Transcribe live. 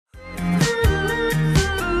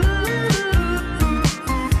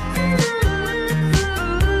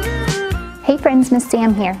friends, Miss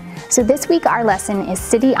Sam here. So this week our lesson is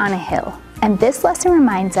City on a Hill, and this lesson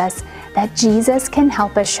reminds us that Jesus can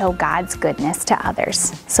help us show God's goodness to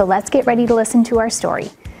others. So let's get ready to listen to our story.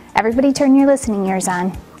 Everybody turn your listening ears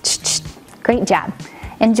on. Great job.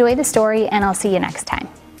 Enjoy the story, and I'll see you next time.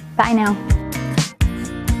 Bye now.